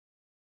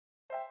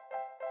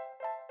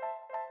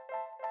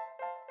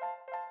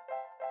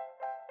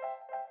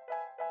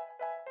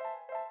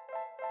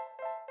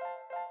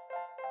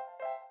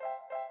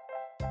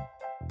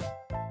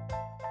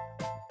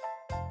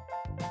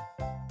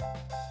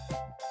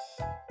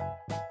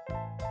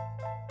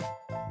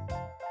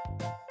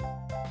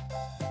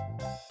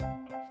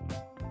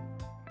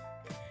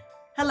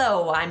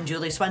Hello, I'm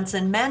Julie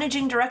Swenson,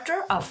 Managing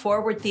Director of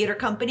Forward Theater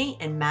Company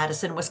in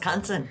Madison,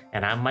 Wisconsin.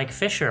 And I'm Mike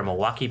Fisher,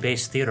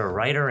 Milwaukee-based theater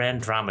writer and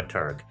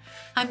dramaturg.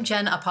 I'm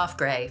Jen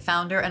Uphoff-Gray,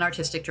 founder and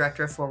artistic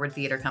director of Forward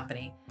Theater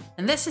Company.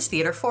 And this is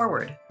Theater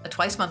Forward, a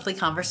twice-monthly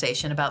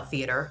conversation about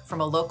theater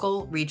from a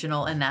local,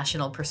 regional, and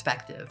national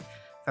perspective.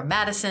 From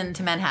Madison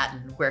to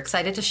Manhattan, we're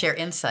excited to share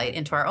insight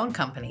into our own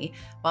company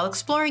while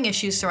exploring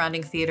issues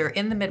surrounding theater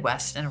in the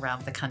Midwest and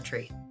around the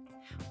country.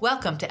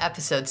 Welcome to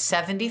episode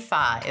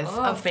 75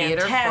 of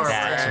Theater Forward.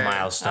 That's a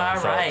milestone, All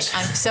folks. right.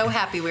 I'm so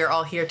happy we're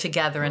all here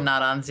together and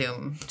not on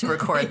Zoom to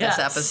record this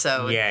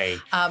episode. Yay.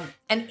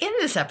 And in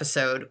this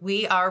episode,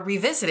 we are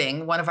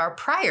revisiting one of our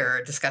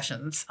prior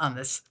discussions on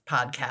this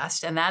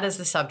podcast, and that is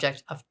the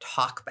subject of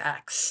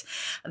talkbacks.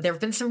 There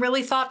have been some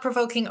really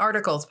thought-provoking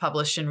articles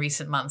published in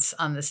recent months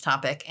on this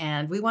topic,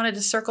 and we wanted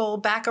to circle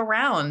back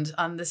around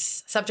on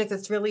this subject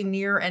that's really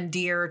near and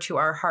dear to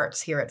our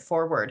hearts here at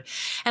Forward.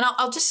 And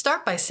I'll just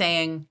start by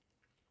saying,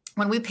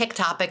 when we pick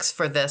topics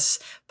for this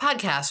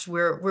podcast,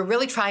 we're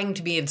really trying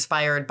to be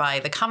inspired by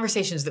the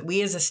conversations that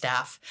we as a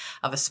staff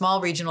of a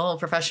small regional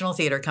professional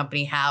theater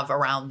company have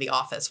around the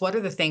office. What are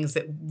the things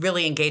that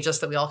really engage us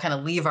that we all kind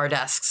of leave our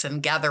desks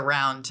and gather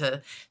around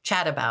to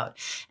chat about?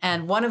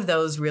 And one of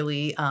those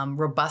really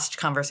robust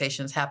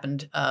conversations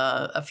happened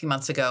a few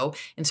months ago,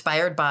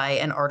 inspired by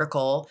an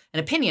article, an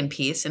opinion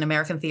piece in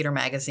American Theater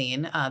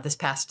Magazine this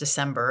past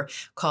December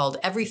called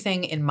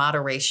Everything in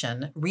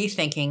Moderation,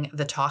 Rethinking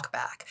the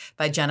Talkback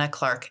by Jenna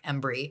Clark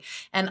Embry.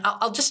 And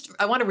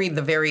I want to read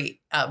the very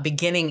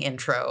beginning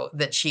intro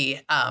that she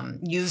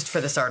used for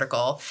this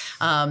article.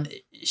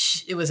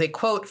 It was a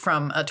quote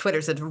from Twitter.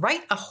 It said,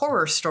 "Write a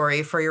horror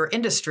story for your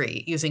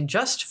industry using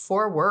just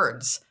 4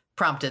 words,"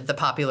 prompted the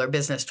popular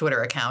business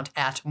Twitter account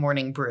at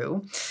Morning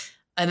Brew.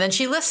 And then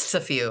she lists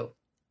a few.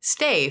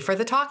 "Stay for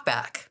the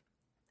talkback.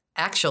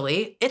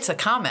 Actually, it's a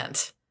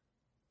comment.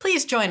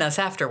 Please join us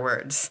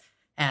afterwards."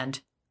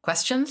 And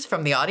 "questions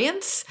from the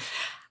audience?"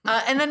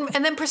 And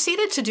then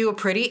proceeded to do a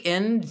pretty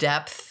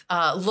in-depth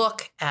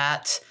look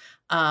at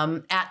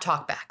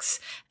talkbacks.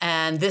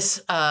 And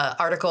this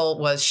article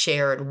was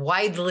shared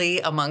widely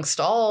amongst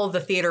all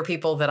the theater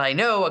people that I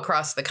know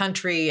across the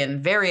country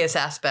in various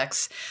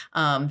aspects,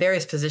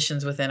 various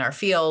positions within our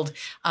field,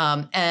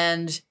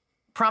 and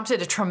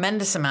prompted a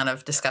tremendous amount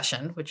of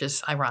discussion, which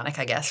is ironic,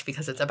 I guess,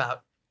 because it's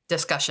about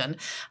discussion.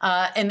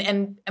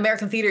 And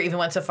American Theater even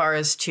went so far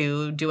as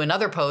to do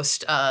another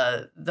post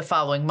the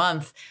following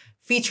month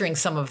featuring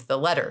some of the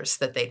letters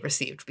that they'd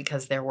received,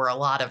 because there were a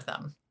lot of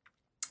them.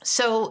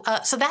 So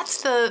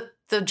that's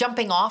the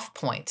jumping off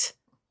point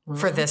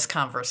for this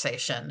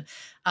conversation.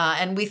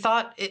 And we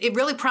thought it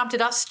really prompted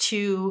us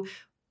to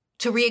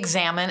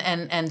re-examine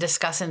and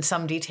discuss in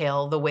some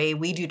detail the way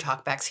we do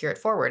talkbacks here at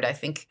Forward. I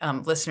think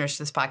listeners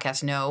to this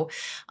podcast know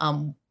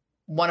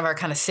one of our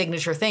kind of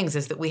signature things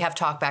is that we have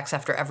talkbacks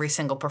after every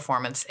single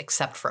performance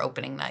except for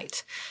opening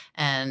night.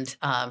 And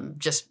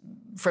just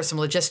for some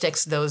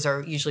logistics, those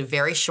are usually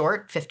very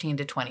short, 15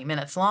 to 20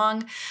 minutes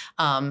long.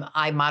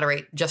 I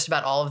moderate just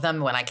about all of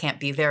them. When I can't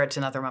be there, it's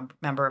another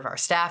member of our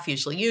staff,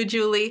 usually you,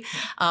 Julie,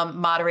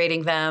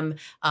 moderating them.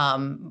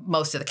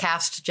 Most of the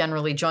cast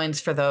generally joins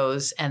for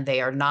those, and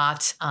they are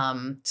not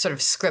sort of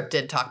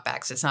scripted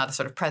talkbacks. It's not a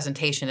sort of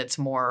presentation. It's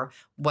more,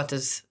 what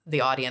does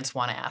the audience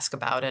want to ask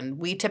about? And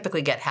we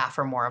typically get half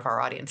or more of our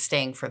audience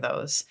staying for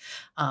those.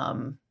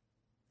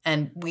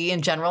 And we,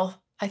 in general,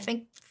 I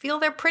think, feel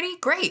they're pretty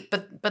great.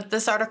 But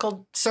this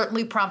article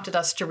certainly prompted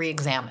us to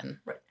re-examine.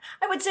 Right.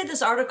 I would say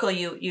this article,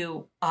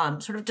 you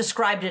sort of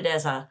described it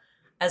as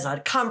a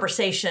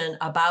conversation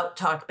about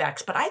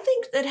talkbacks, but I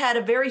think it had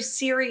a very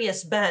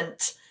serious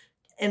bent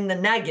in the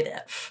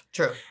negative.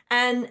 True.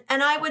 And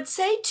I would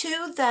say,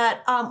 too,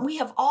 that we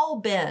have all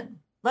been,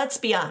 let's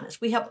be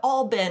honest, we have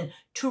all been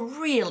to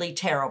really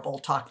terrible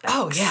talkbacks.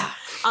 Oh, yeah.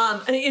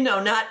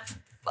 Not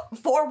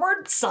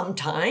forward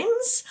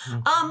sometimes,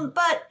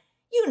 but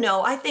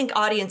I think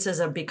audiences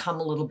have become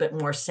a little bit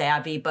more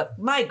savvy, but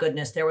my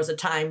goodness, there was a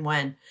time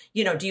when,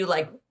 do you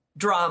like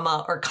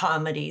drama or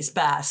comedies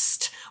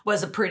best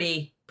was a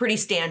pretty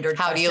standard question.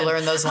 How do you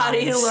learn those lines? How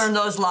do you learn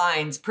those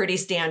lines? Pretty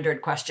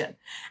standard question.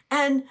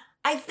 And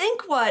I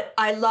think what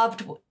I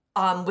loved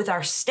with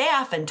our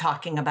staff and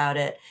talking about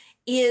it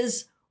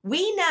is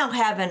we now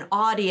have an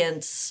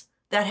audience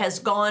that has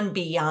gone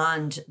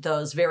beyond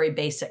those very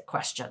basic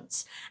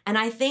questions. And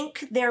I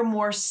think they're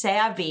more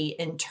savvy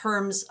in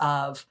terms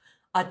of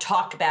a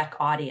talkback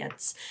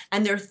audience.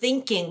 And they're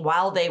thinking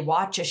while they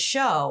watch a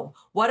show,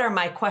 what are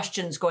my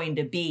questions going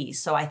to be?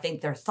 So I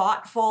think they're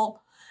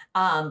thoughtful,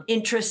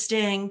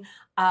 interesting.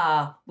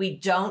 We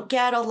don't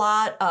get a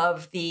lot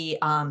of the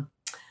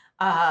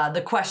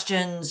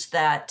questions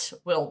that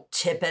will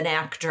tip an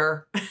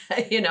actor,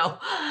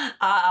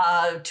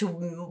 to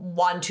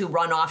want to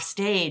run off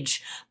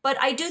stage. But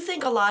I do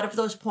think a lot of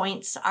those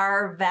points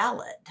are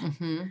valid.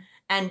 Mm-hmm.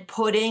 And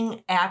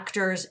putting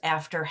actors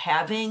after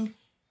having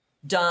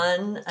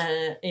done,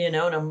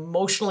 an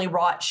emotionally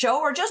wrought show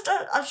or just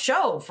a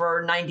show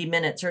for 90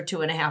 minutes or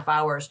 2.5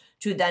 hours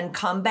to then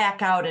come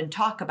back out and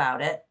talk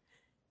about it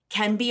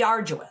can be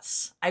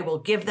arduous. I will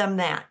give them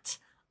that.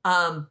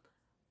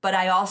 But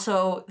I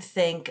also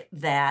think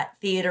that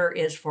theater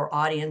is for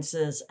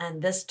audiences,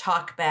 and this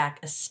talk back,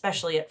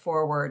 especially at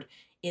Forward,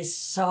 is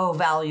so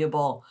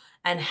valuable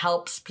and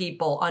helps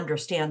people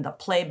understand the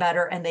play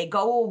better, and they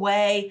go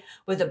away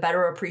with a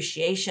better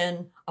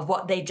appreciation of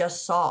what they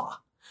just saw.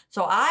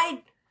 So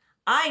I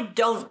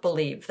don't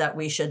believe that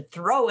we should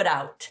throw it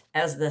out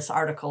as this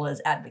article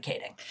is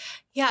advocating.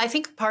 Yeah, I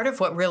think part of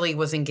what really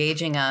was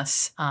engaging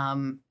us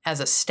as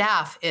a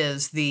staff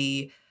is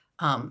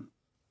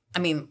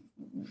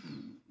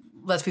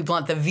let's be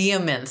blunt, the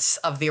vehemence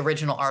of the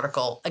original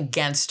article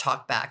against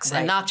talkbacks,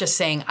 and not just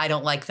saying, I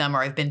don't like them,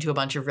 or I've been to a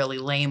bunch of really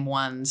lame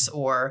ones,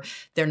 or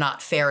they're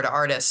not fair to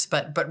artists,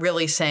 but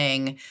really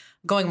saying,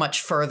 going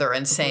much further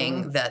and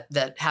saying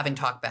that having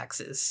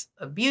talkbacks is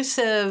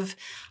abusive,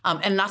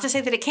 and not to say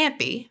that it can't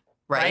be,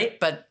 right?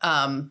 But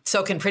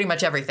so can pretty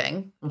much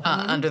everything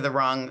under the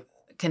wrong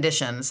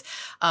conditions,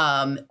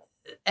 and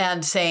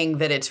saying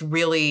that it's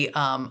really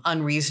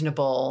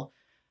unreasonable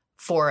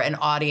for an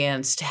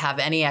audience to have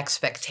any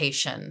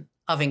expectation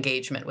of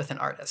engagement with an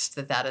artist,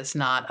 that is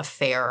not a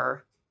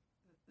fair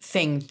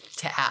thing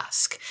to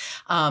ask.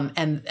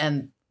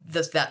 And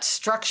that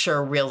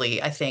structure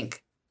really, I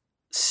think,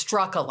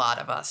 struck a lot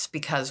of us,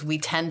 because we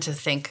tend to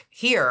think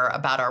here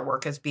about our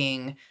work as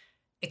being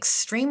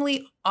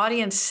extremely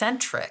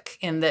audience-centric,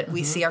 in that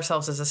we see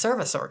ourselves as a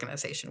service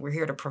organization. We're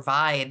here to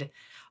provide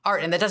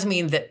art. And that doesn't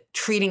mean that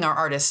treating our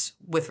artists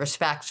with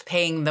respect,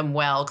 paying them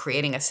well,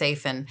 creating a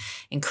safe and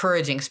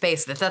encouraging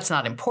space, that's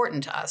not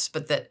important to us,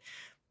 but that,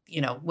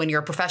 when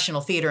you're a professional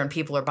theater and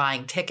people are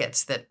buying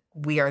tickets, that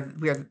we are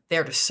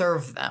there to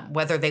serve them,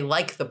 whether they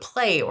like the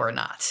play or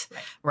not,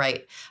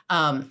 right?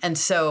 And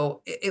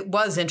so it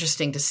was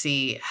interesting to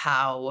see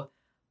how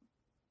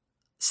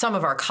some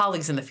of our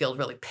colleagues in the field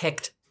really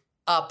picked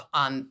up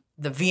on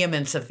the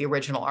vehemence of the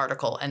original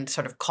article and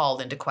sort of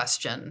called into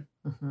question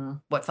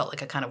what felt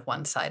like a kind of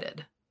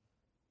one-sided,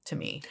 to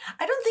me.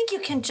 I don't think you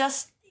can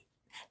just,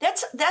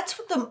 that's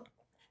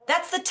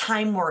the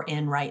time we're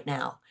in right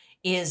now,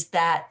 is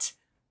that,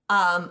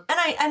 and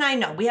I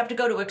know we have to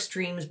go to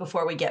extremes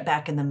before we get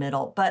back in the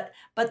middle, but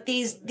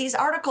these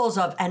articles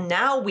of, and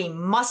now we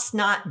must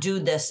not do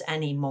this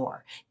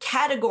anymore,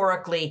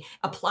 categorically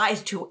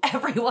applies to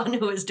everyone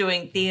who is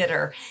doing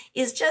theater,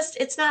 is just,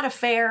 it's not a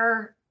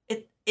fair,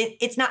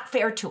 it's not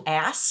fair to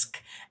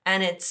ask,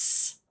 and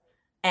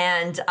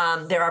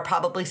there are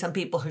probably some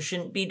people who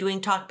shouldn't be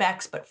doing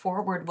talkbacks, but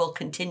Forward will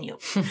continue,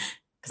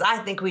 because I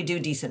think we do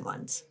decent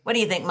ones. What do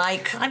you think,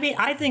 Mike? I mean,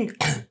 I think,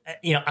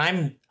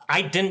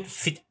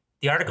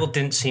 the article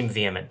didn't seem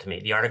vehement to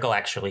me. The article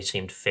actually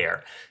seemed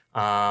fair.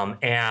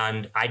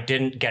 And I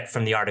didn't get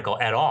from the article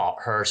at all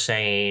her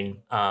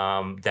saying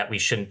that we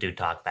shouldn't do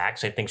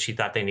talkbacks. I think she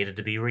thought they needed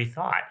to be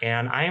rethought.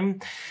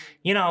 And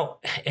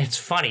it's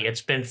funny.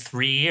 It's been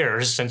 3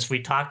 years since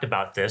we talked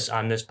about this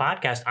on this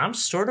podcast. I'm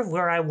sort of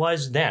where I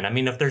was then. I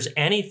mean, if there's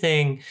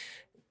anything,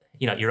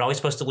 you're always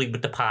supposed to lead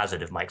with the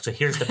positive, Mike. So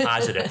here's the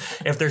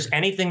positive. If there's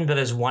anything that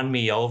has won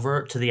me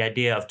over to the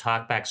idea of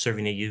talkback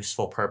serving a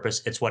useful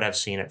purpose, it's what I've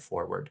seen at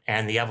Forward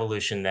and the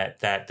evolution that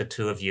the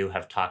two of you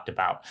have talked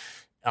about.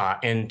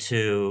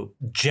 Into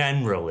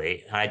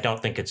generally, I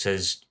don't think it's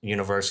as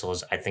universal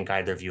as I think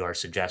either of you are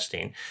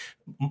suggesting,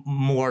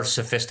 more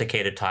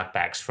sophisticated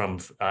talkbacks from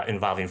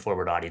involving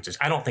Forward audiences.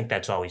 I don't think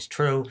that's always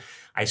true.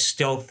 I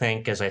still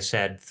think, as I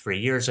said 3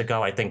 years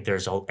ago, I think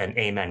there's an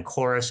amen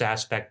chorus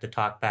aspect to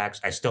talkbacks.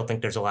 I still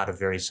think there's a lot of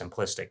very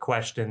simplistic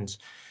questions.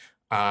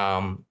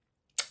 I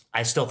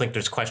still think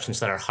there's questions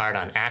that are hard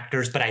on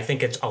actors, but I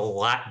think it's a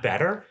lot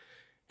better.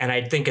 And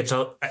I think it's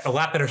a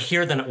lot better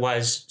here than it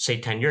was,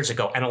 say, 10 years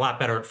ago, and a lot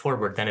better at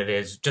Forward than it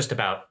is just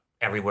about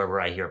everywhere where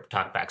I hear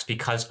talkbacks,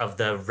 because of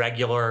the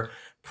regular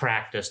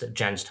practice that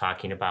Jen's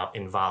talking about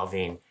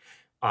involving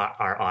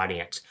our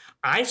audience.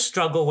 I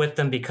struggle with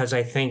them because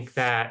I think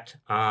that,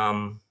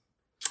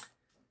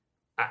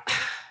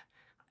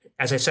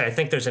 as I said, I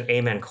think there's an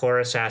amen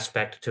chorus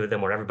aspect to them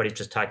where everybody's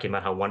just talking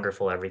about how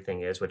wonderful everything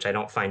is, which I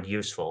don't find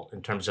useful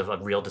in terms of a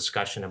real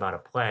discussion about a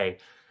play.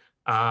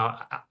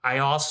 I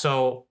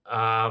also,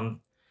 I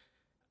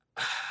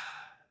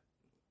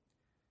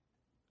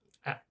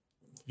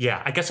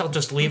guess I'll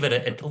just leave it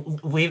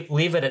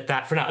at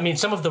that for now. I mean,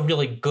 some of the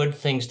really good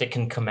things that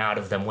can come out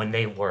of them when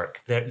they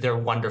work, they're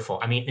wonderful.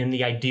 I mean, in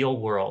the ideal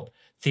world,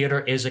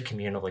 theater is a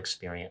communal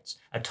experience.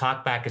 A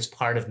talkback is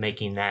part of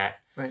making that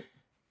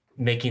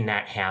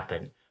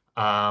happen.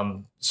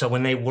 So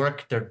when they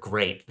work, they're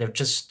great. They're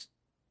just,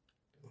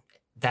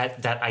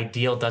 that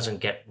ideal doesn't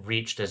get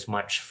reached as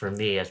much for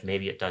me as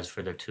maybe it does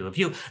for the two of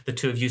you. The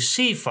two of you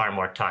see far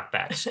more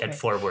talkbacks at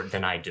Forward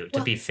than I do,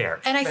 to be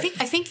fair. And I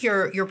think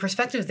your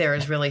perspective there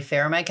is really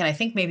fair, Mike. And I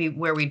think maybe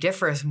where we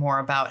differ is more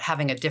about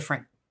having a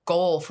different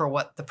goal for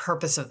what the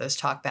purpose of those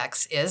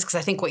talkbacks is. Because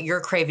I think what you're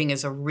craving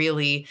is a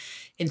really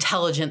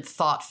intelligent,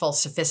 thoughtful,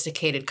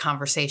 sophisticated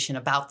conversation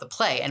about the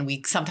play. And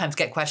we sometimes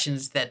get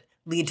questions that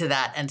lead to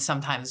that, and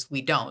sometimes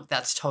we don't.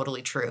 That's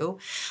totally true.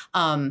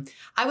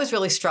 I was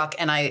really struck,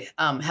 and I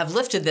have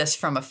lifted this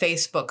from a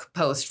Facebook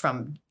post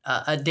from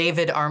a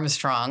David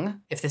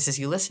Armstrong, if this is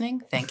you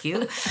listening, thank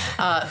you,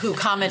 who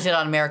commented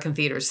on American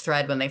Theater's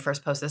thread when they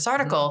first posted this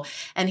article.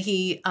 And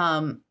he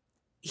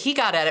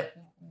got at it,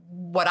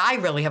 what I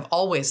really have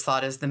always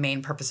thought is the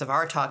main purpose of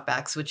our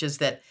talkbacks, which is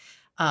that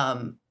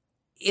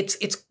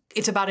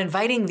it's about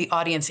inviting the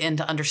audience in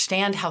to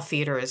understand how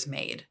theater is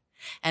made,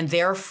 and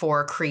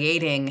therefore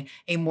creating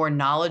a more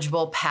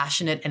knowledgeable,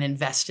 passionate, and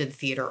invested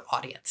theater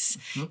audience.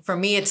 Mm-hmm. For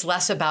me, it's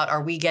less about,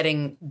 are we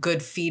getting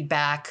good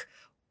feedback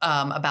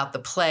about the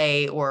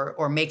play,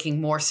 or making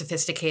more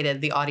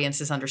sophisticated the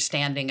audience's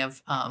understanding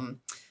of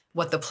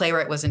what the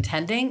playwright was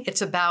intending.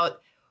 It's about,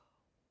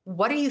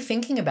 what are you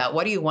thinking about?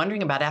 What are you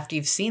wondering about after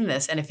you've seen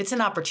this? And if it's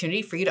an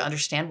opportunity for you to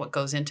understand what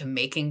goes into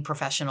making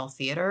professional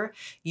theater,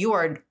 you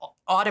are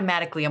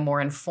automatically a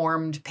more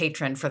informed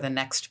patron for the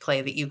next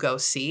play that you go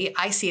see.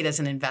 I see it as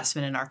an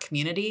investment in our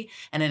community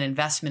and an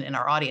investment in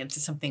our audience.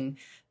 It's something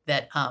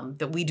that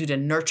that we do to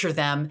nurture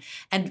them.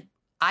 And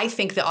I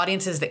think the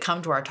audiences that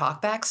come to our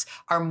talkbacks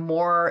are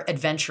more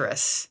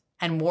adventurous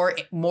and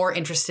more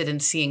interested in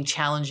seeing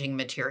challenging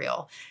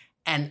material.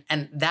 And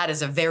that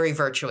is a very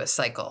virtuous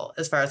cycle,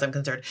 as far as I'm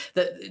concerned.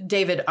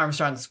 David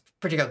Armstrong's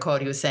particular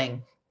quote, he was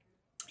saying,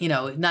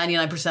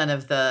 99%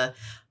 of the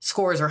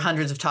scores or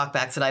hundreds of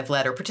talkbacks that I've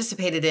led or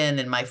participated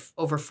in my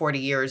over 40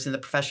 years in the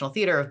professional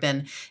theater have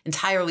been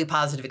entirely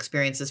positive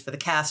experiences for the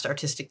cast,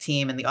 artistic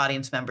team, and the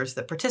audience members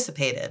that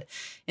participated.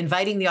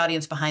 Inviting the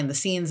audience behind the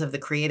scenes of the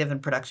creative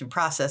and production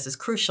process is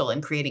crucial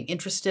in creating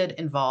interested,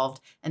 involved,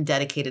 and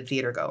dedicated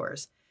theater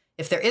goers.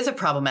 If there is a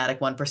problematic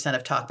 1%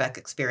 of talkback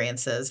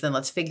experiences, then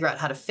let's figure out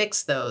how to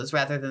fix those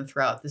rather than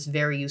throw out this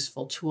very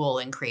useful tool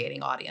in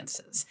creating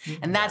audiences.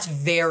 Mm-hmm. And that's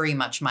very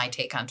much my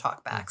take on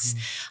talkbacks.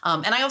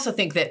 Mm-hmm. And I also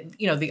think that,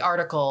 the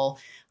article,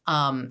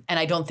 and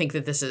I don't think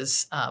that this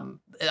is,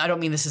 I don't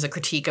mean this is a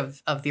critique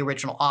of the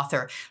original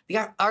author.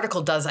 The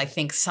article does, I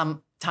think,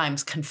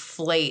 sometimes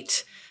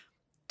conflate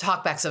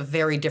talkbacks of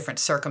very different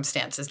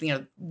circumstances. We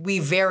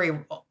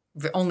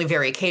only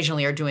very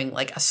occasionally are doing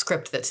like a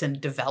script that's in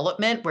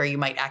development, where you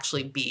might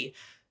actually be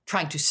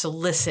trying to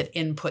solicit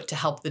input to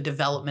help the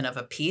development of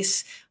a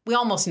piece. We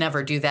almost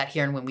never do that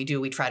here. And when we do,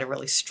 we try to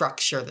really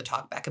structure the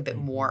talkback a bit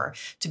more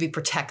to be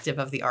protective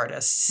of the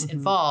artists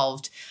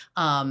involved.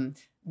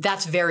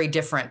 That's very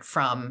different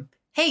from,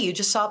 hey, you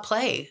just saw a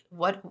play.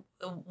 What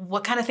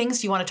kind of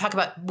things do you want to talk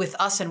about with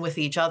us and with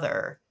each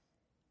other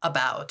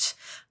about?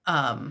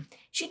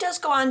 She does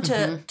go on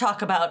to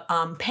talk about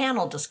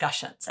panel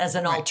discussions as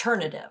an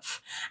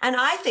alternative. And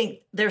I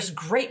think there's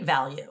great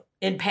value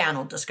in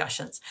panel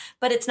discussions,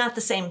 but it's not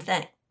the same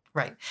thing.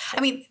 Right.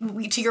 I mean,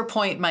 to your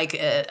point, Mike,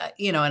 and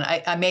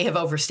I may have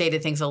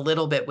overstated things a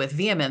little bit with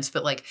vehemence,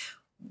 but like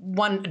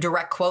one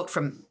direct quote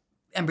from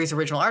Embry's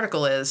original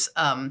article is,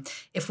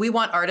 if we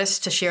want artists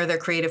to share their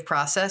creative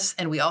process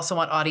and we also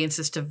want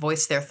audiences to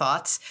voice their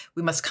thoughts,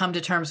 we must come to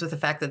terms with the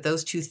fact that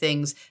those two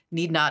things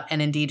need not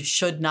and indeed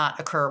should not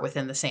occur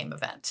within the same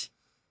event.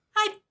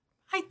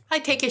 I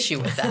take issue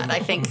with that. I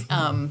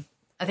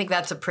think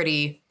that's a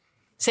pretty,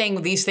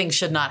 saying these things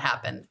should not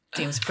happen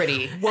seems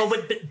pretty. Well,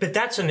 but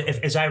that's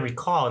as I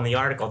recall in the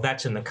article,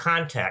 that's in the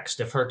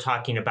context of her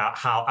talking about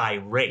how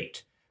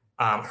irate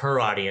her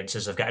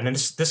audiences have gotten. And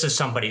this is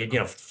somebody,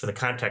 for the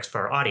context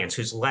for our audience,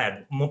 who's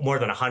led more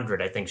than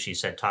 100, I think she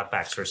said,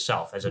 talkbacks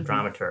herself as a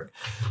dramaturg.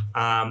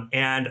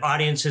 And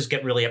audiences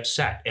get really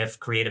upset if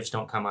creatives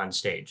don't come on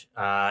stage,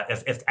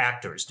 if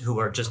actors who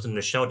are just in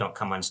the show don't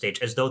come on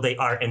stage, as though they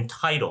are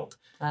entitled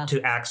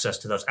to access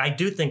to those. I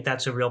do think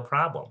that's a real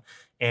problem.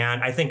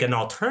 And I think an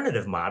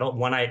alternative model,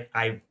 one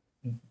I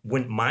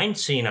wouldn't mind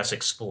seeing us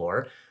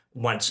explore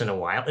once in a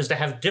while, is to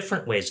have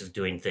different ways of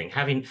doing things.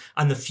 Having,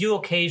 on the few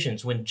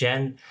occasions when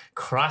Jen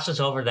crosses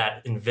over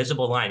that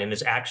invisible line and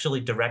is actually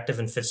directive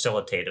and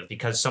facilitative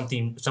because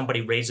somebody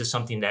raises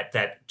something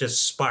that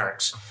just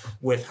sparks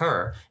with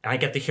her, and I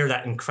get to hear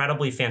that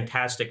incredibly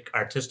fantastic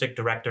artistic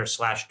director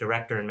 /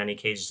 director in many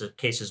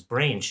cases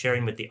brain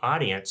sharing with the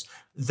audience.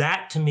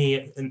 That, to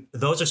me,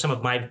 those are some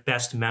of my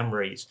best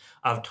memories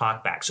of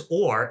talkbacks.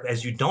 Or,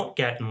 as you don't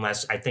get,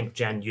 unless I think,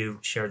 Jen, you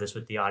share this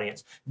with the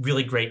audience,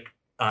 really great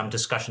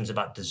discussions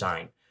about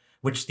design,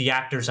 which the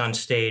actors on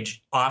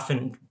stage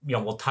often,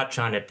 will touch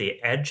on at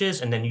the edges,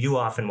 and then you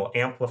often will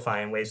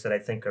amplify in ways that I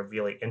think are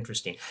really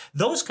interesting.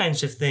 Those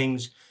kinds of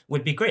things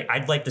would be great.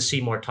 I'd like to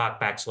see more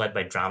talkbacks led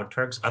by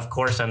dramaturgs. Of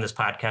course, on this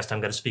podcast,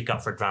 I'm going to speak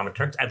up for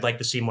dramaturgs. I'd like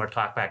to see more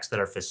talkbacks that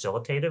are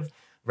facilitative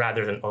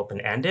rather than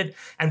open-ended.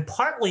 And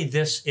partly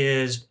this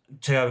is,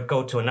 to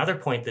go to another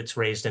point that's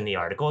raised in the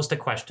article, is the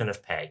question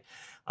of pay.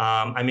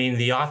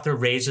 The author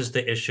raises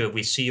the issue of,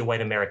 we see a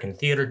white American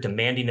theater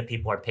demanding that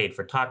people are paid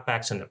for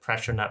talkbacks and that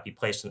pressure not be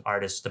placed on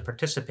artists to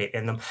participate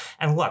in them.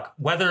 And look,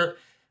 whether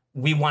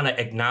we want to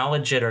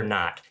acknowledge it or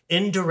not,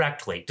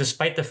 indirectly,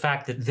 despite the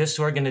fact that this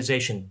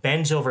organization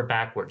bends over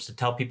backwards to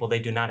tell people they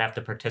do not have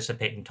to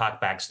participate in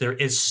talkbacks, there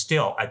is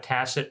still a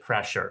tacit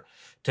pressure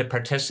to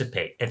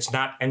participate. It's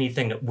not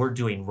anything that we're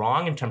doing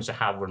wrong in terms of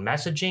how we're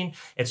messaging.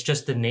 It's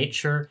just the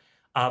nature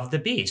of the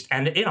beast.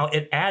 And,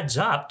 it adds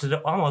up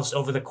to almost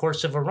over the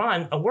course of a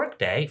run, a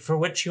workday for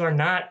which you are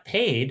not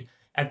paid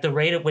at the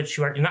rate at which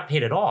you're not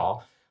paid at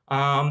all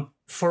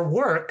for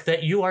work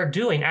that you are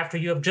doing after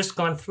you have just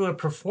gone through a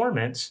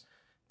performance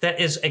that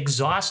is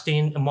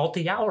exhausting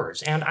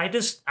multi-hours. And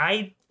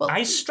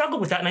I struggle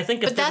with that. And I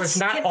think if there was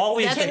not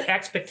always an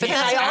expectation.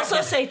 Can I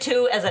also say,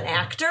 too, as an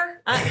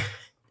actor,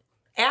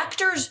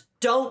 actors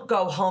don't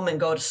go home and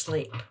go to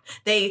sleep.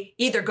 They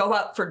either go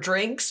out for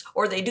drinks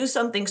or they do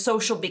something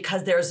social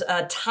because there's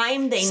a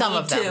time they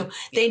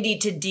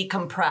need to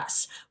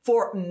decompress.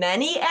 For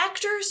many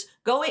actors,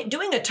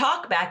 doing a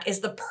talk back is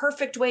the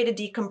perfect way to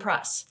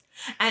decompress.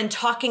 And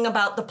talking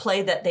about the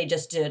play that they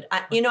just did.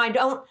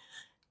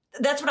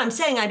 That's what I'm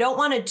saying. I don't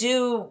want to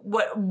do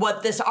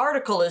what this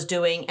article is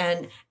doing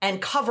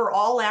and cover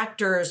all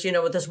actors,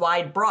 with this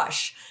wide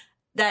brush.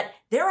 That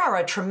there are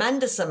a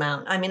tremendous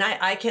amount. I mean,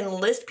 I can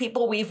list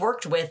people we've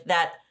worked with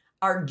that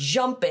are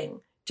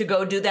jumping to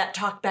go do that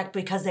talk back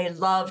because they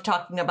love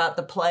talking about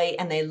the play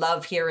and they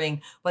love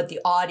hearing what the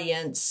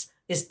audience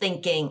is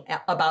thinking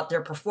about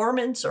their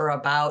performance or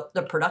about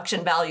the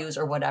production values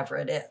or whatever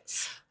it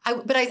is.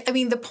 I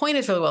mean, the point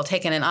is really well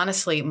taken. And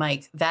honestly,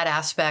 Mike, that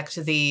aspect,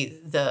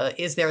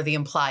 is there the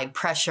implied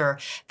pressure?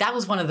 That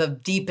was one of the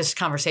deepest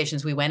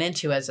conversations we went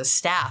into as a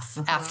staff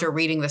after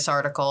reading this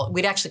article.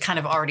 We'd actually kind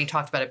of already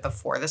talked about it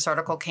before this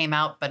article came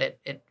out, but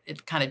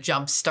it kind of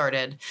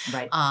jump-started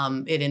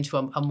it into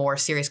a more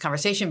serious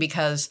conversation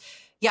because,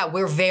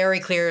 we're very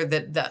clear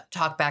that the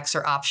talkbacks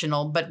are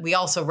optional, but we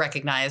also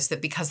recognize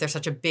that because they're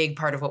such a big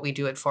part of what we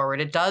do at Forward,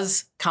 it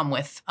does come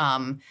with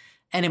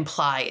an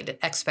implied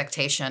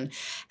expectation.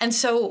 And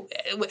so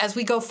as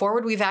we go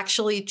forward, we've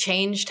actually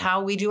changed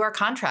how we do our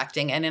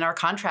contracting. And in our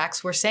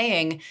contracts, we're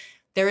saying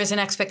there is an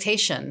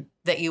expectation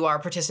that you are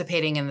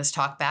participating in this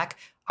talkback.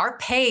 Our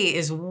pay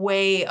is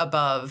way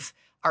above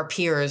our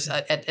peers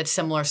at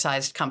similar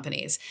sized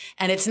companies.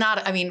 And it's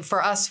not,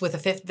 for us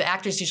the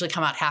actors usually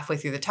come out halfway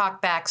through the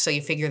talkback. So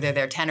you figure they're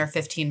there 10 or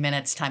 15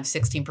 minutes times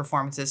 16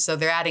 performances. So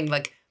they're adding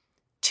like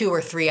 2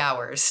 or 3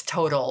 hours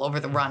total over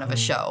the run of a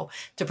show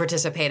to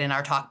participate in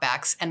our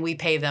talkbacks, and we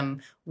pay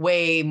them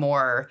way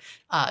more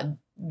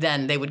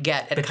than they would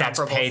get at comparable theaters.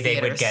 But that's pay they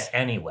would get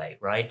anyway,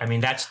 right? I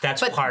mean, that's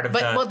part of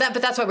But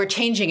that's why we're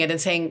changing it and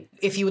saying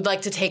if you would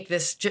like to take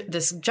this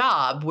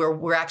job,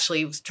 we're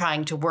actually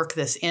trying to work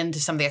this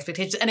into some of the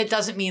expectations, and it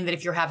doesn't mean that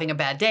if you're having a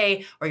bad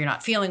day or you're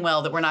not feeling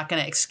well that we're not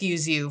going to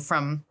excuse you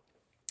from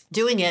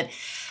doing it.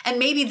 And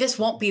maybe this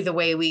won't be the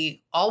way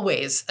we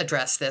always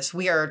address this.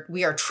 We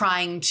are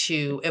trying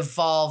to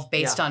evolve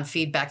based on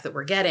feedback that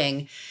we're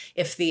getting.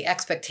 If the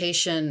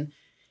expectation,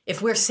 if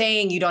we're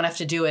saying you don't have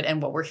to do it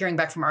and what we're hearing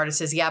back from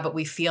artists is, but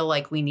we feel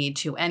like we need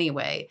to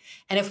anyway.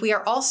 And if we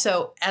are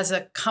also, as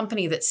a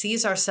company that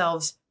sees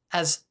ourselves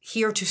as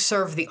here to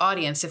serve the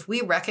audience, if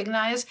we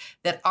recognize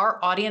that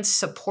our audience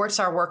supports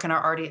our work and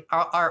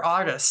our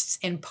artists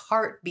in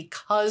part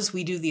because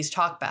we do these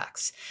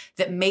talkbacks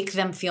that make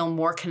them feel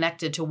more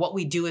connected to what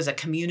we do as a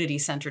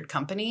community-centered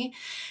company,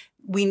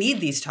 we need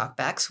these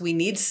talkbacks. We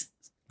need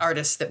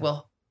artists that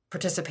will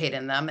participate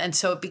in them. And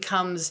so it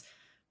becomes...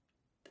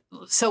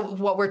 So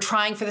what we're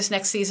trying for this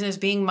next season is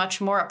being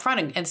much more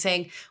upfront and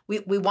saying,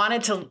 we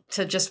wanted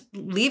to just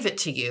leave it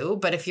to you,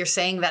 but if you're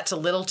saying that's a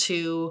little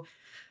too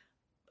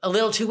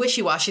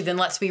wishy-washy, then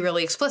let's be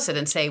really explicit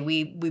and say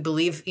we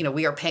believe,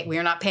 we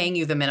are not paying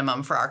you the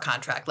minimum for our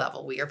contract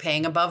level. We are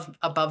paying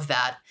above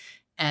that.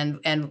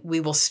 And we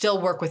will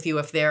still work with you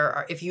if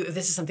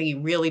this is something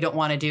you really don't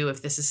want to do,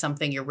 if this is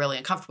something you're really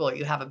uncomfortable or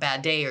you have a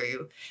bad day or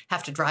you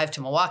have to drive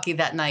to Milwaukee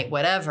that night,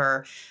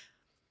 whatever.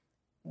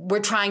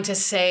 We're trying to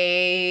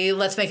say,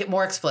 let's make it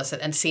more explicit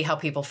and see how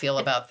people feel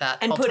about that.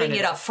 And putting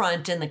it up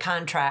front in the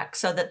contract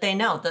so that they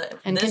know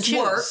that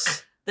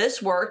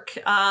this work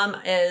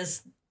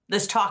is...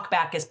 This talk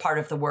back is part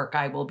of the work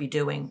I will be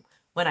doing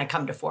when I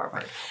come to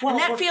Forward. And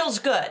that feels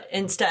good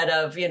instead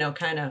of,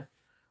 kind of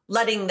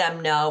letting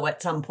them know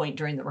at some point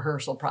during the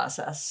rehearsal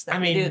process that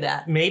we do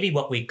that. Maybe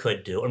what we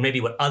could do, or maybe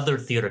what other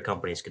theater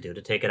companies could do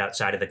to take it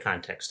outside of the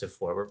context of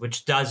Forward,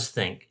 which does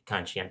think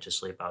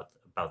conscientiously about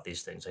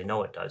these things. I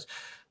know it does.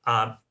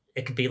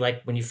 It could be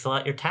like when you fill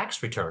out your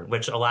tax return,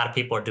 which a lot of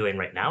people are doing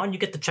right now, and you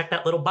get to check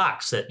that little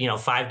box that,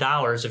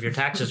 $5 of your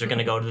taxes are going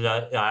to go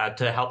to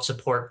to help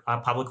support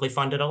publicly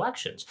funded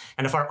elections.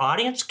 And if our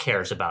audience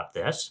cares about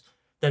this,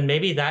 then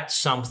maybe that's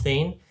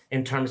something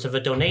in terms of a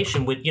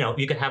donation.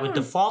 You could have a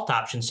default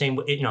option saying,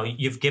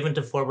 you've given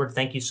to Forward,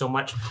 thank you so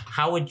much.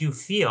 How would you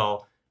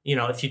feel,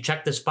 if you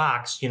check this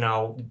box,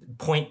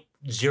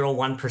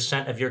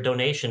 0.01% of your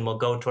donation will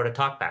go toward a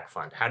talkback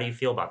fund. How do you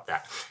feel about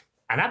that?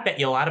 And I bet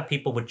you a lot of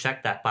people would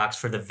check that box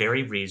for the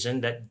very reason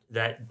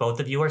that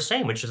both of you are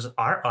saying, which is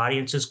our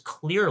audiences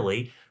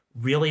clearly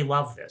really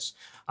love this.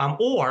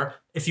 Or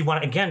if you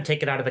want to, again,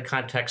 take it out of the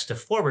context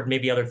of Forward,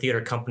 maybe other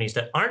theater companies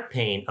that aren't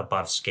paying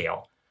above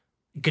scale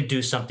could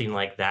do something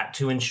like that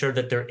to ensure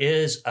that there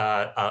is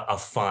a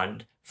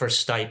fund for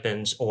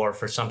stipends or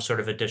for some sort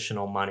of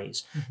additional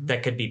monies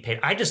that could be paid.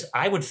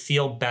 I would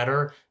feel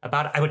better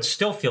about it. I would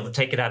still feel, to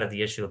take it out of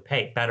the issue of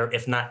pay, better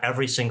if not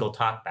every single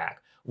talkback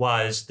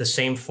was the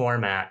same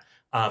format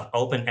of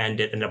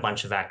open-ended and a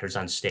bunch of actors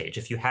on stage.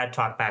 If you had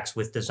talkbacks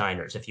with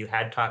designers, if you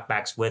had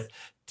talkbacks with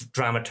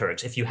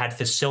dramaturgs, if you had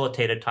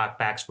facilitated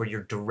talkbacks where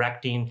you're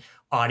directing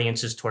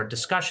audiences toward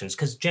discussions.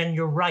 Because Jen,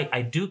 you're right,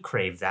 I do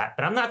crave that,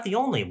 but I'm not the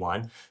only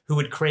one who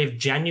would crave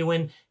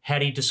genuine,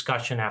 heady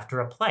discussion after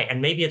a play.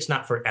 And maybe it's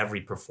not for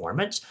every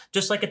performance,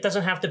 just like it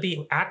doesn't have to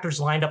be actors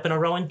lined up in a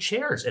row in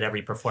chairs at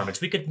every performance.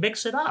 We could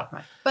mix it up.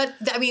 Right. But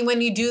I mean, when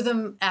you do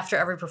them after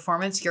every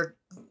performance,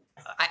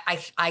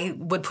 I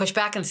would push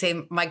back and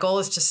say my goal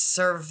is to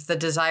serve the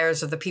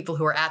desires of the people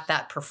who are at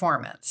that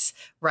performance,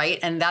 right?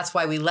 And that's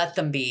why we let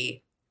them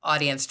be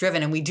audience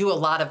driven. And we do a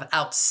lot of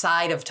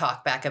outside of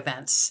talkback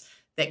events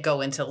that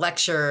go into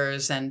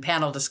lectures and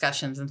panel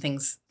discussions and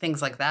things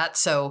like that.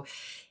 So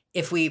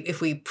if we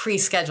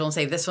pre-schedule and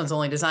say this one's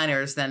only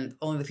designers, then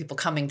only the people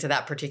coming to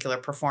that particular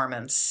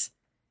performance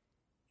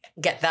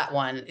get that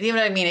one. You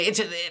know what I mean?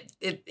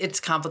 It's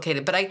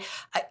complicated, but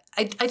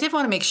I did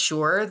want to make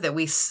sure that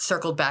we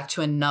circled back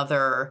to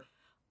another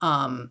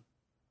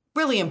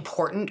really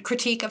important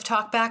critique of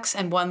talkbacks,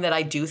 and one that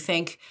I do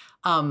think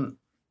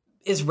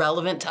is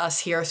relevant to us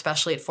here,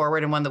 especially at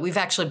Forward, and one that we've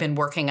actually been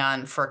working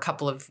on for a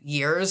couple of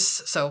years.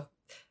 So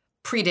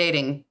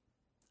predating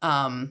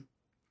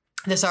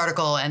this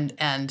article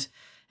and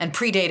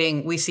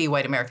predating We See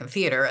White American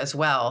Theater as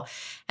well.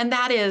 And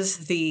that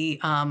is the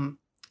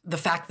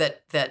fact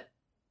that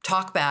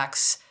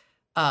talkbacks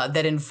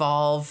that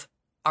involve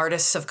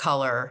artists of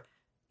color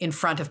in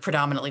front of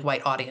predominantly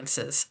white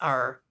audiences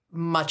are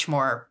much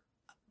more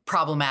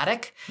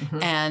problematic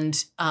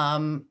and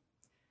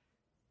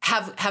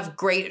have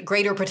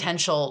greater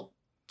potential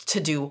to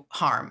do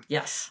harm.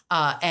 Yes.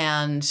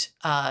 And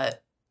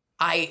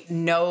I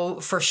know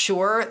for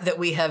sure that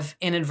we have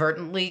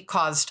inadvertently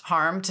caused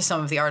harm to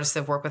some of the artists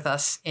that have worked with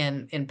us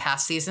in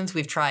past seasons.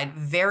 We've tried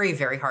very,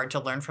 very hard to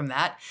learn from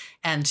that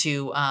and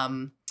to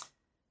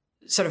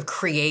sort of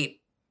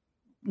create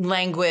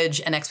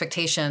language and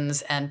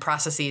expectations and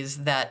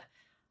processes that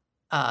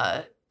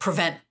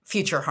prevent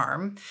future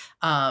harm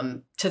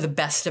to the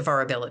best of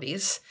our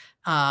abilities.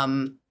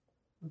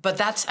 But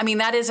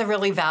that is a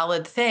really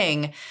valid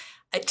thing.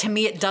 To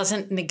me, it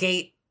doesn't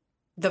negate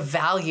the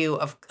value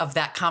of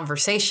that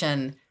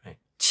conversation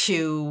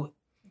to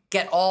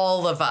get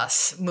all of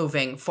us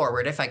moving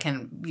forward, if I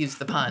can use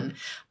the pun.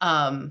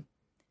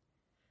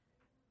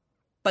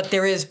 But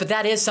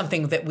that is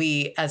something that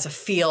we as a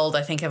field,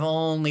 I think, have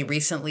only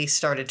recently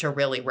started to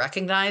really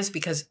recognize,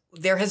 because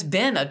there has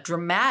been a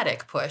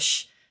dramatic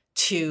push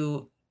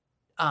to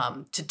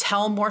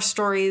tell more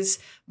stories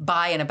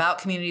by and about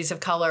communities of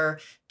color,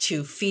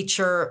 to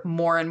feature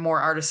more and more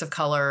artists of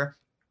color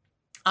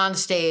on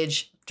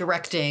stage,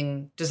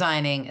 directing,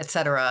 designing, et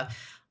cetera.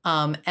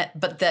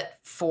 But that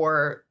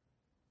for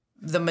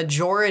the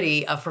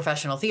majority of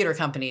professional theater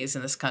companies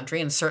in this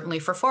country, and certainly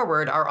for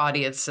Forward, our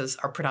audiences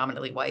are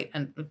predominantly white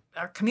and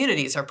our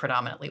communities are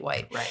predominantly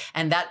white. Right.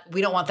 And that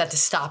we don't want that to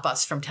stop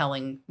us from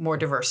telling more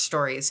diverse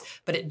stories,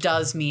 but it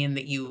does mean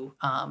that you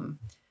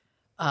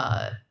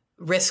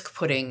risk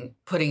putting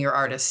your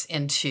artists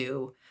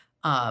into,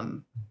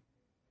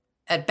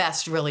 at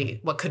best, really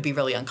what could be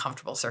really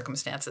uncomfortable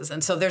circumstances.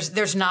 And so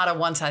there's not a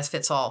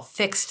one-size-fits-all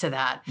fix to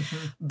that,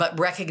 but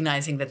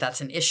recognizing that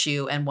that's an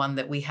issue and one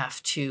that we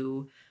have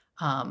to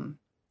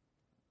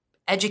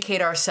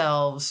educate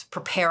ourselves,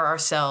 prepare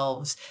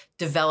ourselves,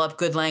 develop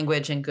good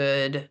language and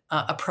good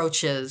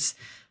approaches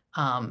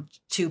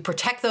to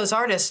protect those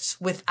artists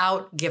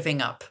without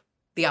giving up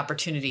the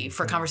opportunity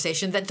for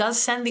conversation that does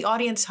send the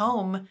audience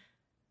home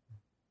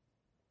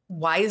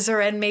wiser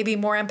and maybe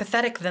more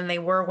empathetic than they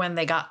were when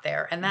they got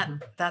there.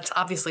 And that's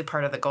obviously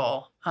part of the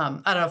goal. I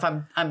don't know if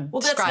I'm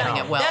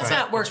describing it well. That's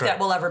not work that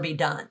will ever be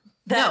done.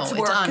 That's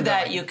work ongoing.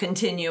 that you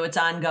continue. It's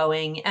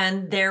ongoing.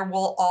 And there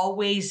will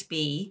always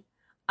be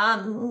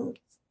some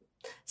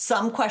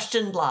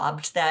question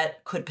lobbed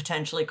that could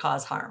potentially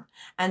cause harm.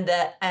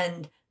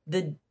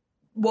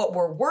 What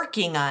we're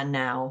working on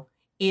now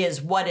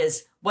is what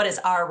is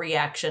our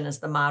reaction as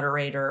the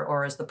moderator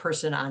or as the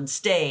person on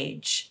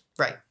stage.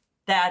 Right.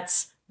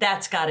 That's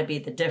got to be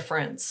the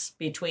difference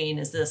between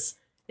is this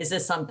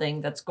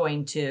something that's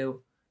going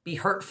to be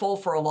hurtful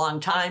for a long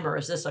time, or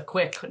is this a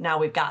quick, now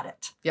we've got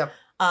it. Yep.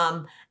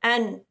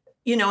 And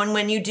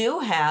when you do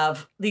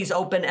have these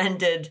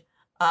open-ended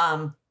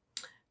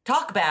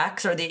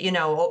talkbacks or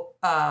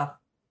the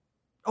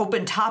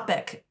open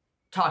topic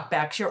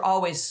talkbacks, you're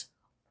always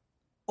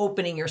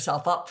opening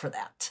yourself up for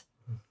that.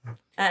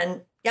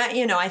 And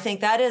I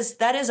think that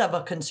is of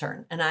a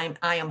concern. And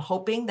I am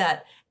hoping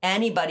that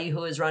anybody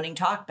who is running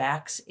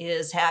talkbacks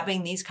is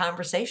having these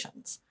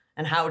conversations.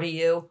 And how do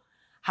you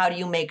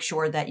make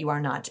sure that you are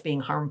not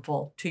being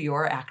harmful to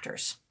your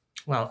actors?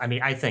 Well, I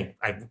mean, I think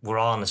we're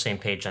all on the same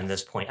page on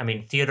this point. I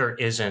mean, theater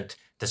isn't,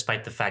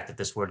 despite the fact that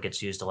this word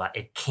gets used a lot,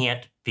 it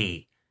can't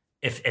be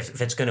if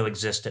it's going to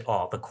exist at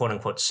all, the quote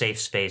unquote safe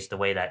space, the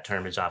way that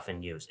term is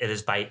often used. It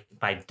is by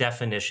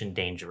definition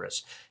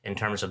dangerous in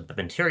terms of the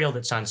material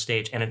that's on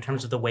stage and in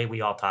terms of the way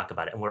we all talk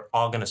about it. And we're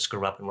all going to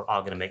screw up and we're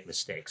all going to make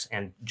mistakes.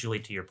 And Julie,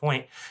 to your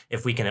point,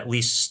 if we can at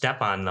least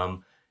step on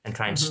them and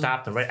try and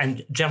stop them, right?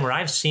 And Jen, where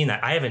I've seen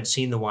that, I haven't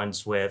seen the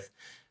ones with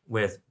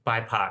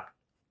BIPOC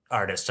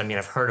artists. I mean,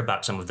 I've heard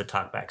about some of the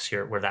talkbacks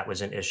here where that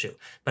was an issue,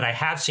 but I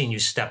have seen you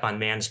step on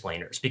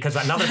mansplainers, because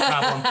another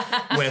problem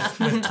with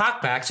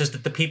talkbacks is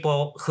that the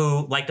people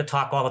who like to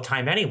talk all the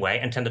time anyway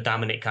and tend to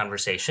dominate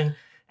conversation.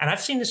 And I've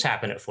seen this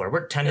happen at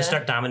Forward, tend to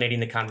start dominating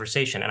the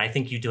conversation. And I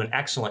think you do an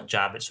excellent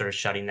job at sort of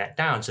shutting that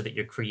down so that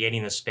you're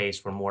creating a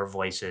space where more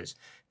voices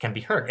can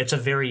be heard. It's a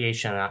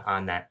variation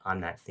on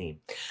that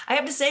theme. I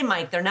have to say,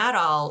 Mike, they're not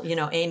all,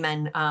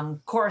 amen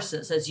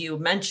choruses, as you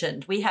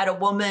mentioned. We had a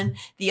woman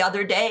the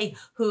other day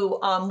who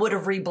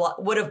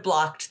would have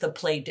blocked the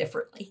play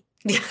differently.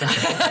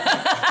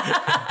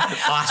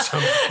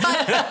 Awesome.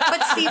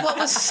 But see, what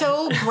was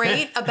so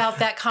great about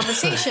that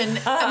conversation,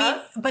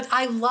 but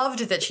I loved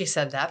that she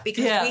said that,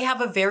 because we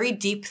have a very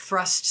deep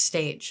thrust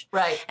stage.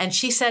 Right. And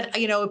she said,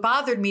 it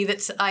bothered me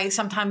that I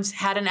sometimes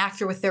had an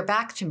actor with their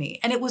back to me.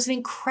 And it was an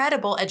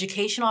incredible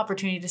educational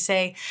opportunity to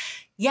say,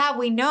 yeah,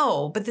 we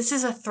know, but this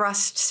is a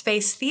thrust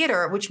space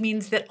theater, which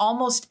means that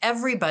almost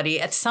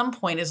everybody at some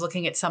point is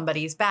looking at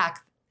somebody's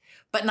back,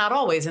 but not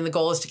always. And the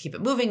goal is to keep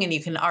it moving. And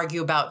you can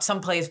argue about some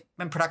plays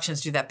and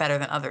productions do that better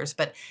than others.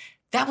 But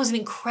that was an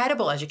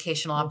incredible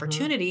educational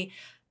opportunity.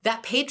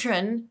 That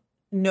patron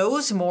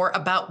knows more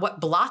about what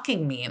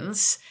blocking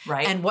means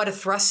and what a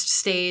thrust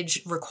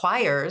stage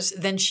requires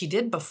than she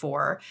did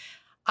before.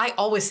 I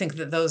always think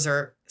that those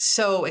are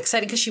so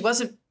exciting, because she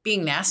wasn't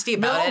being nasty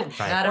about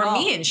it or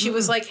mean. She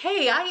was like,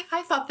 hey,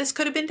 I thought this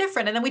could have been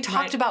different. And then we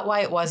talked about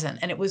why it wasn't.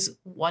 And it was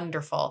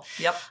wonderful.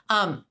 Yep.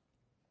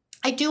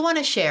 I do want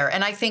to share,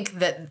 and I think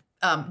that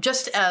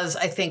just as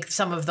I think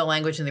some of the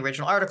language in the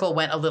original article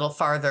went a little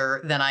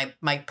farther than I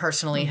might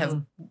personally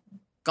have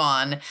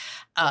gone,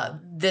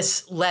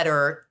 this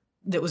letter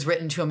that was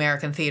written to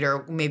American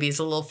theater maybe is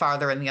a little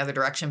farther in the other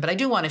direction. But I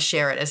do want to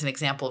share it as an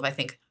example of, I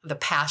think, the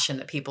passion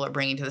that people are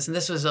bringing to this. And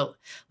this was a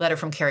letter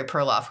from Carrie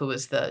Perloff, who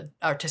was the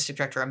artistic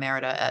director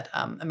emerita at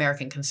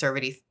American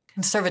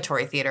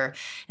Conservatory Theater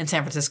in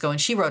San Francisco.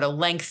 And she wrote a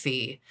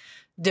lengthy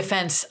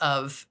defense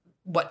of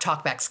what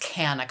talkbacks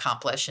can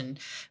accomplish, and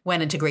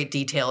went into great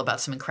detail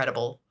about some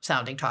incredible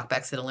sounding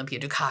talkbacks that Olympia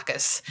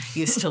Dukakis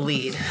used to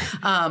lead.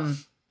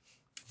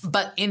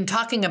 But in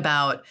talking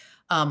about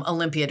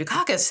Olympia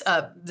Dukakis,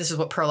 this is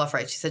what Perloff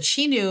writes. She said,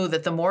 she knew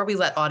that the more we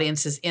let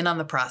audiences in on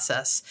the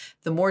process,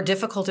 the more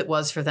difficult it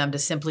was for them to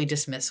simply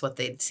dismiss what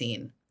they'd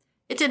seen.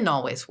 It didn't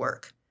always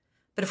work.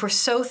 But if we're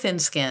so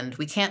thin-skinned,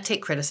 we can't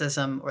take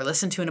criticism or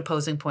listen to an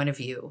opposing point of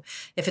view,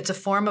 if it's a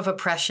form of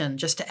oppression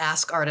just to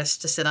ask artists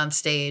to sit on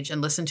stage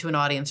and listen to an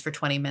audience for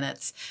 20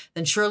 minutes,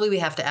 then surely we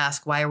have to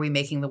ask, why are we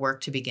making the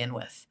work to begin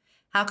with?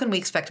 How can we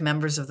expect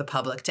members of the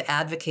public to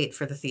advocate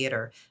for the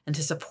theater and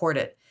to support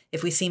it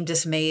if we seem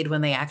dismayed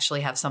when they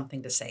actually have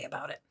something to say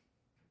about it?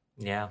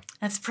 Yeah.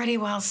 That's pretty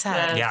well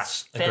said.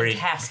 Yes, agreed.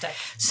 Fantastic.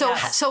 So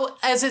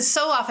as is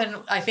so often,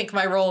 I think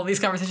my role in these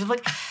conversations,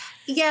 like,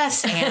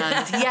 yes,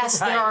 and yes,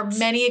 there are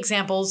many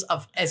examples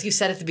of, as you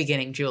said at the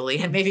beginning, Julie,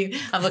 and maybe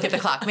I'm looking at the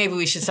clock, maybe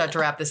we should start to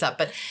wrap this up,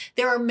 but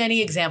there are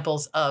many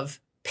examples of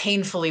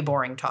painfully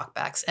boring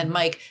talkbacks. And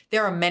Mike,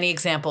 there are many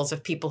examples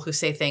of people who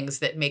say things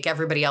that make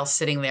everybody else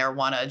sitting there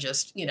want to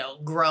just,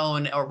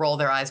 groan or roll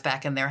their eyes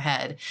back in their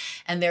head.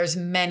 And there's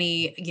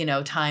many,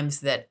 times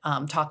that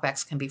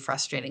talkbacks can be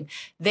frustrating.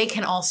 They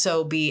can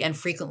also be, and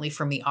frequently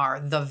for me are,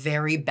 the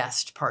very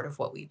best part of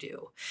what we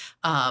do.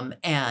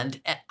 And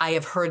I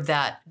have heard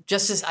that,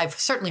 just as I've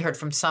certainly heard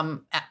from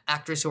some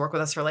actors who work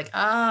with us who are like,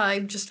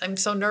 I'm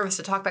so nervous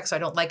to talk back, so I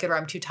don't like it, or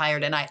I'm too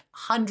tired. And I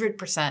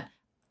 100%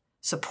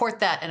 support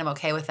that, and I'm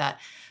okay with that.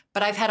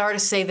 But I've had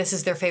artists say this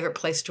is their favorite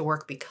place to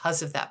work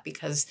because of that,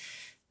 because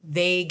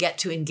they get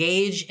to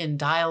engage in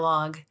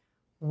dialogue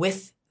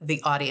with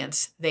the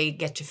audience. They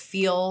get to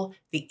feel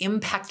the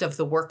impact of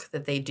the work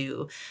that they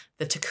do,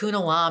 the tikkun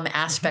olam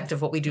aspect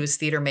of what we do as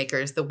theater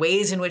makers, the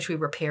ways in which we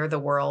repair the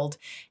world,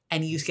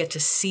 and you get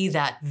to see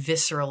that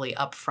viscerally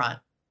up front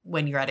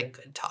when you're at a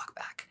good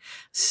talkback.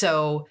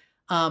 So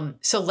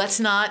let's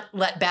not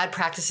let bad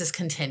practices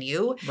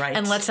continue,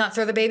 and let's not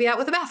throw the baby out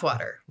with the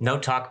bathwater. No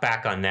talk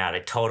back on that. I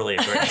totally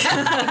agree. I'd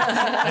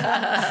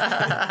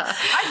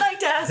like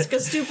to ask a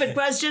stupid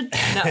question.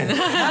 No,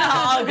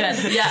 all good.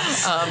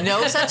 Yes.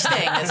 No such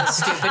thing as a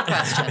stupid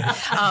question.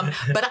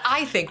 But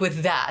I think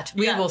with that,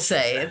 we will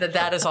say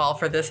that is all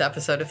for this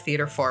episode of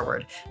Theater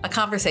Forward, a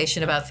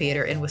conversation about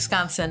theater in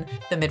Wisconsin,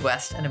 the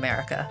Midwest, and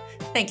America.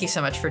 Thank you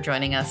so much for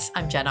joining us.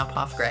 I'm Jen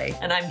Uphoff-Gray.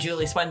 And I'm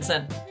Julie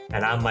Swenson.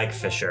 And I'm Mike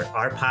Fisher.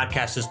 Our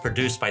podcast is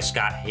produced by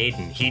Scott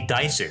Hayden. He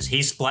dices,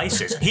 he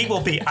splices. He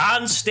will be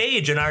on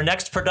stage in our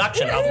next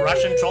production of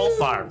Russian Troll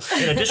Farm,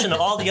 in addition to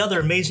all the other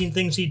amazing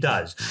things he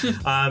does.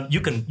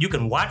 You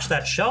can watch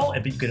that show,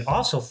 and you can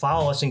also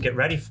follow us and get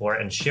ready for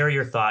it and share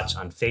your thoughts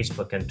on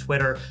Facebook and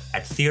Twitter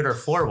at Theater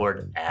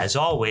Forward. As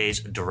always,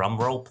 drum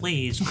roll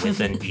please,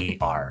 with an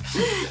ER.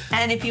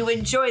 And if you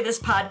enjoy this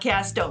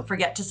podcast, don't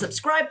forget to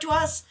subscribe to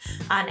us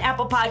on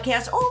Apple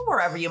Podcasts or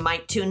wherever you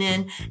might tune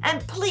in.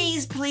 And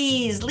please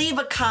leave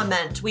a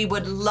comment. We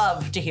would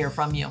love to hear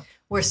from you.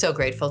 We're so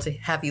grateful to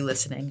have you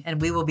listening,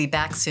 and we will be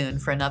back soon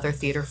for another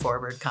Theater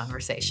Forward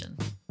conversation.